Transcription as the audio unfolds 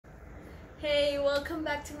Hey, welcome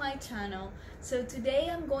back to my channel. So today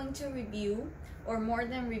I'm going to review, or more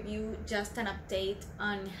than review, just an update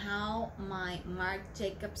on how my Marc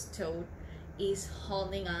Jacobs Tote is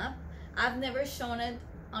holding up. I've never shown it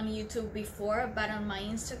on YouTube before, but on my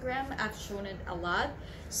Instagram I've shown it a lot.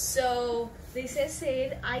 So this is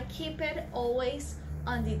it. I keep it always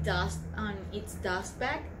on its dust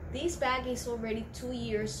bag. This bag is already 2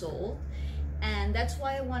 years old, and that's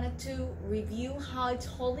why I wanted to review how it's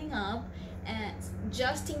holding up, and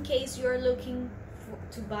just in case you're looking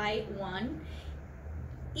to buy one,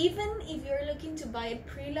 even if you're looking to buy it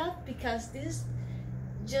pre-loved, because this is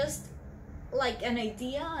just like an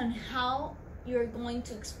idea on how you're going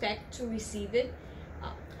to expect to receive it.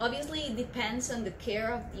 Obviously it depends on the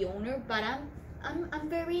care of the owner, but I'm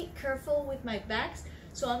very careful with my bags,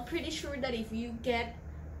 so I'm pretty sure that if you get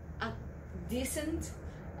a decent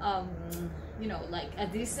like a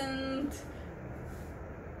decent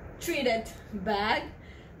treated bag,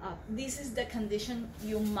 this is the condition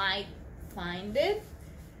you might find it.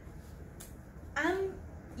 I'm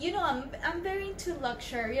very into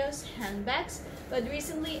luxurious handbags, but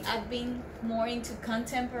recently I've been more into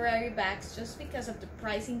contemporary bags just because of the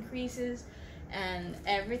price increases and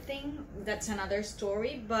everything. That's another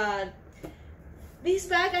story, but this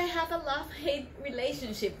bag, I have a love-hate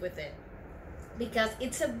relationship with it because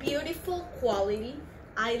it's a beautiful quality.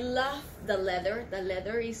 I love the leather. The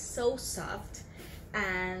leather is so soft,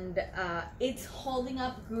 and it's holding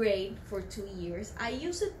up great for 2 years. I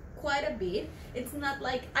use it quite a bit. It's not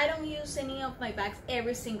like I don't use any of my bags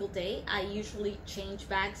every single day. I usually change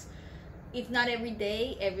bags, if not every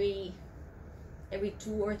day, every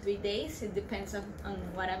 2 or 3 days. It depends on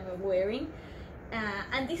what I'm wearing.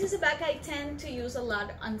 And this is a bag I tend to use a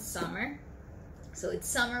lot on summer. So it's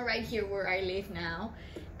summer right here where I live now,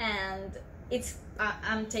 and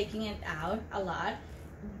I'm taking it out a lot.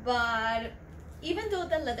 But even though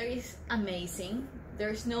the leather is amazing,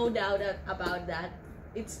 there's no doubt about that.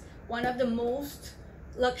 It's one of the most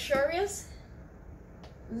luxurious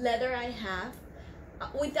leather I have,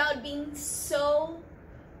 without being so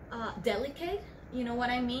delicate. You know what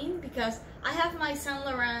I mean? Because I have my Saint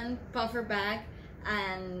Laurent puffer bag,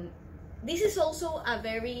 and this is also a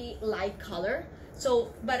very light color.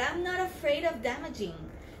 So, but I'm not afraid of damaging,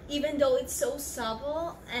 even though it's so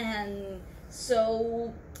supple and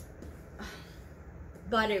so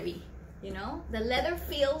buttery. You know, the leather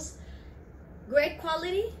feels great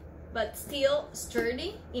quality, but still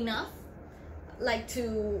sturdy enough, like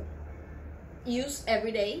to use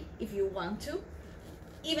every day if you want to,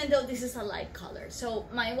 even though this is a light color. So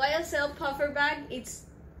my YSL puffer bag, it's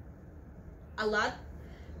a lot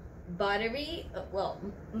buttery, well,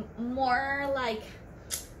 more like,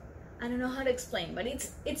 I don't know how to explain, but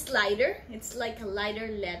it's lighter. It's like a lighter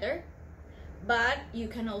leather, but you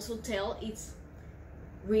can also tell it's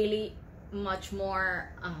really much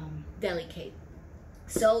more delicate.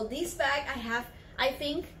 So this bag I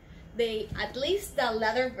think at least the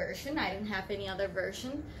leather version, I don't have any other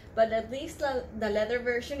version, but at least the leather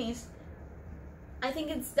version is, I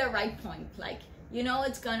think it's the right point. Like, you know,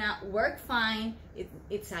 it's gonna work fine.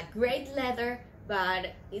 It's a great leather, but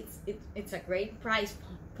it's a great price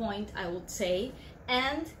point, I would say,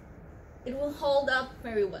 and it will hold up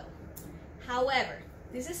very well. However,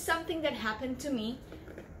 this is something that happened to me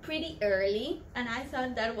pretty early, and I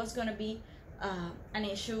thought that was gonna be an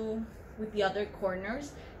issue with the other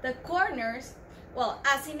corners. The corners, well,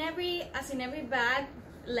 as in every bag,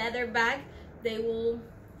 leather bag, they will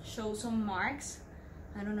show some marks.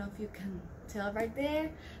 I don't know if you can tell right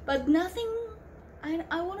there, but nothing.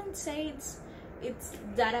 I wouldn't say it's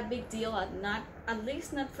that a big deal. At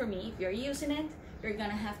least not for me. If you're using it, you're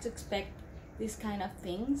gonna have to expect these kind of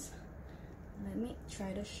things. Let me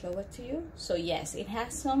try to show it to you. So yes, it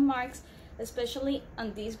has some marks, especially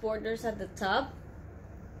on these borders at the top,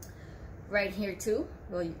 right here too.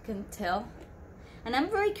 Well, you can tell. And I'm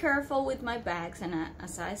very careful with my bags, and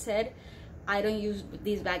as I said, I don't use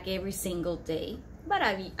this bag every single day, but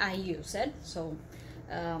I use it. So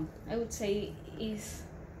I would say is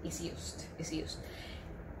used.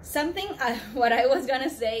 Something what I was gonna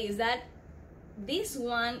say is that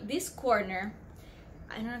this corner,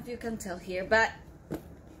 I don't know if you can tell here, but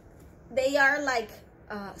they are like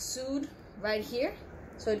sewed right here,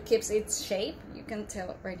 so it keeps its shape. You can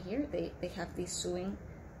tell right here, they have this sewing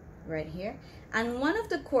right here, and one of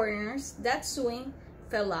the corners, that sewing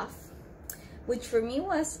fell off, which for me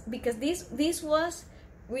was because this was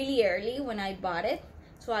really early when I bought it.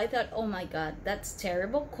 So I thought, oh my god, that's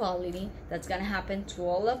terrible quality. That's gonna happen to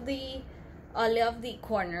all of the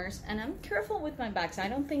corners. And I'm careful with my bags. I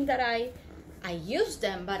don't think that I use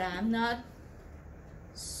them, but I'm not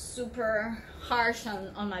super harsh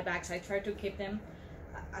on my bags. I try to keep them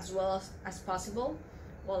as well as possible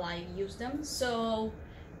while I use them. So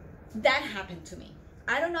that happened to me.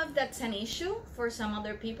 I don't know if that's an issue for some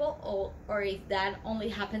other people, or if that only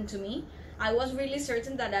happened to me. I was really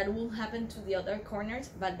certain that that will happen to the other corners,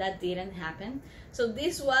 but that didn't happen. So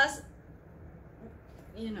this was,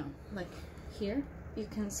 you know, like here, you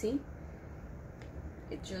can see,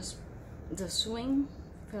 it just, the swing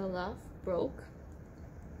fell off, broke.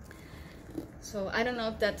 So I don't know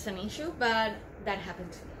if that's an issue, but that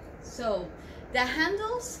happened to me. So the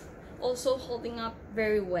handles also holding up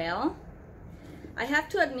very well. I have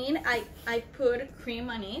to admit, I put cream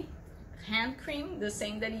on it, hand cream, the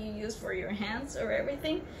same that you use for your hands or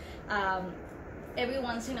everything, every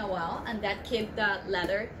once in a while, and that keeps the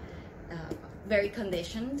leather very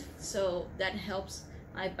conditioned. So that helps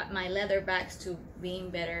my leather bags to be in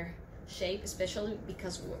better shape, especially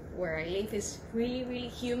because where I live is really, really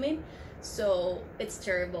humid. So it's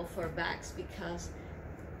terrible for bags because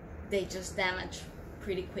they just damage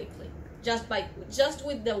pretty quickly just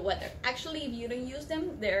with the weather. Actually, if you don't use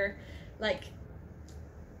them, they're like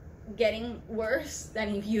getting worse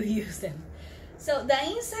than if you use them. So the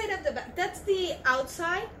inside of the bag, that's the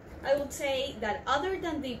outside. I would say that other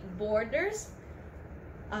than the borders,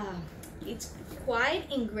 it's quite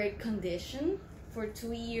in great condition for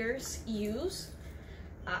 2 years use.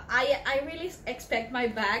 I really expect my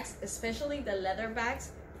bags, especially the leather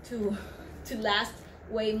bags, to last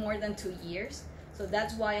way more than 2 years. So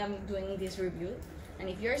that's why I'm doing this review. And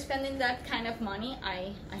if you're spending that kind of money,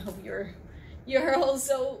 I hope you're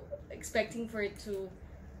also expecting for it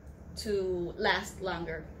to last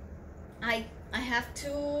longer. I have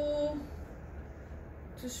two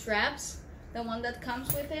straps. The one that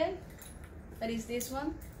comes with it, that is this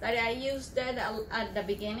one, that I used that at the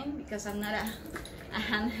beginning because I'm not a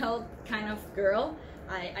handheld kind of girl.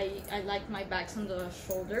 I like my bags on the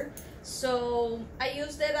shoulder, so I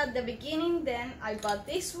used it at the beginning. Then I bought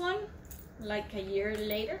this one like a year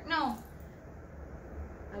later. No,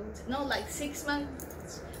 I would say, no, like 6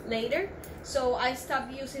 months later. So I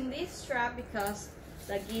stopped using this strap because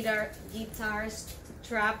the guitar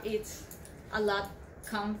strap is a lot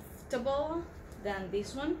comfortable than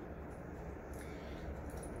this one,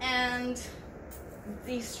 and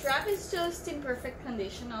the strap is just in perfect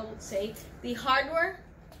condition. I would say the hardware,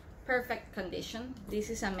 perfect condition. This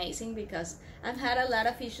is amazing because I've had a lot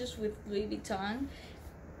of issues with Louis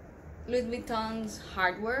Vuitton's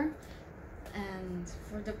hardware, and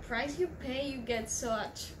for the price you pay, you get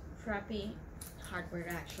such crappy hardware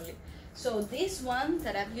actually. So this one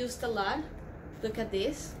that I've used a lot, look at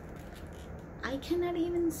this. I cannot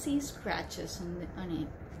even see scratches on it,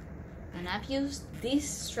 and I've used this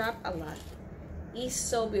strap a lot. It's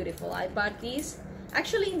so beautiful. I bought this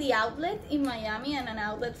actually in the outlet in Miami, and an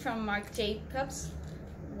outlet from Marc Jacobs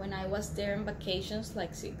when I was there on vacations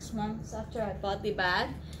like 6 months after I bought the bag.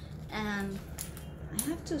 And I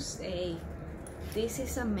have to say, this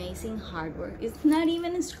is amazing hardware. It's not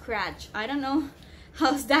even a scratch. I don't know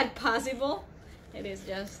how's that possible. It is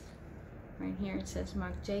just right here, it says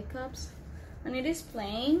Marc Jacobs, and it is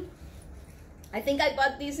plain. I think I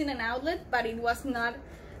bought this in an outlet, but it was not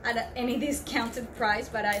at any discounted price,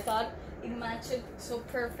 but I thought it matched so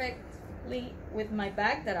perfectly with my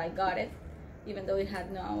bag that I got it, even though it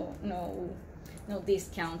had no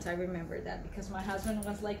discount. I remember that because my husband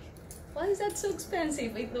was like, why is that so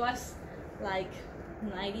expensive? It was like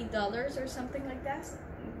 $90 or something like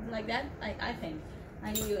that, I think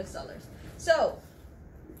 $90 US. So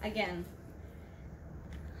again,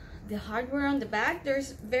 the hardware on the back,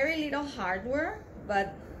 there's very little hardware,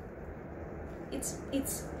 but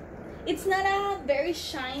it's not a very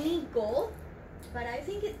shiny gold, but I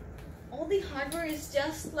think all the hardware is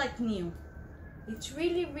just like new. It's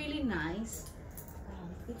really, really nice.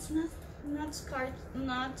 It's not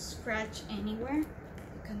scratch anywhere.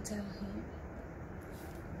 You can tell here.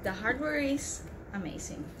 The hardware is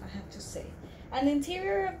amazing, I have to say. And the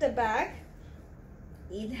interior of the bag,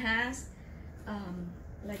 it has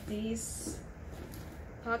like this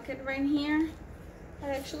pocket right here. I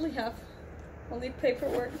actually have only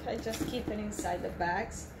paperwork. I just keep it inside the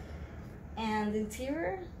bags. And the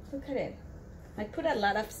interior, look at it. I put a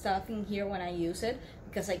lot of stuff in here when I use it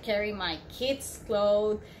because I carry my kid's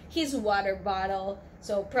clothes, his water bottle,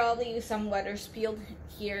 so probably some water spilled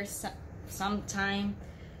here sometime,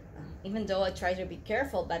 even though I try to be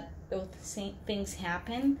careful, but those things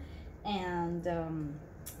happen. And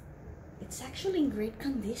it's actually in great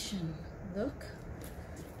condition. Look,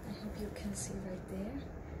 I hope you can see right there.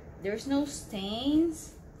 There's no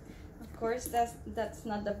stains. Of course, that's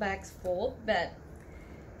not the bag's fault, but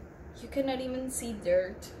you cannot even see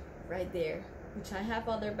dirt right there, which I have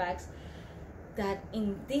other bags that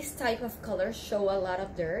in this type of color show a lot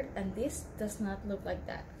of dirt, and this does not look like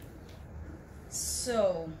that.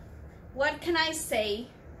 So what can I say?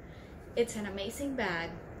 It's an amazing bag.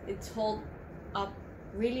 It's hold up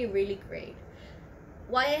really, really great.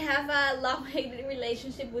 Why I have a love-hate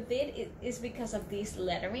relationship with it is because of this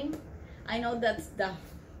lettering. I know that's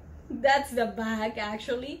the bag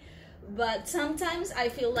actually, but sometimes I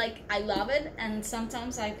feel like I love it, and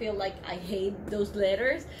sometimes I feel like I hate those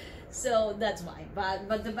letters. So that's why.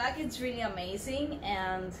 But the bag is really amazing,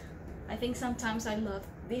 and I think sometimes I love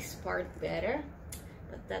this part better.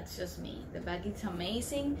 But that's just me. The bag is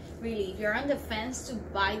amazing. Really, if you're on the fence to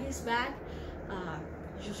buy this bag,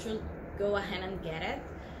 you should go ahead and get it,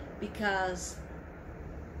 because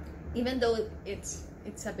even though it's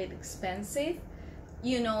a bit expensive,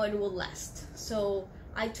 you know it will last. So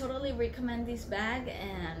I totally recommend this bag,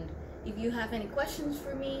 and if you have any questions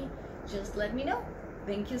for me, just let me know.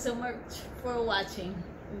 Thank you so much for watching.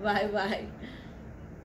 Bye bye.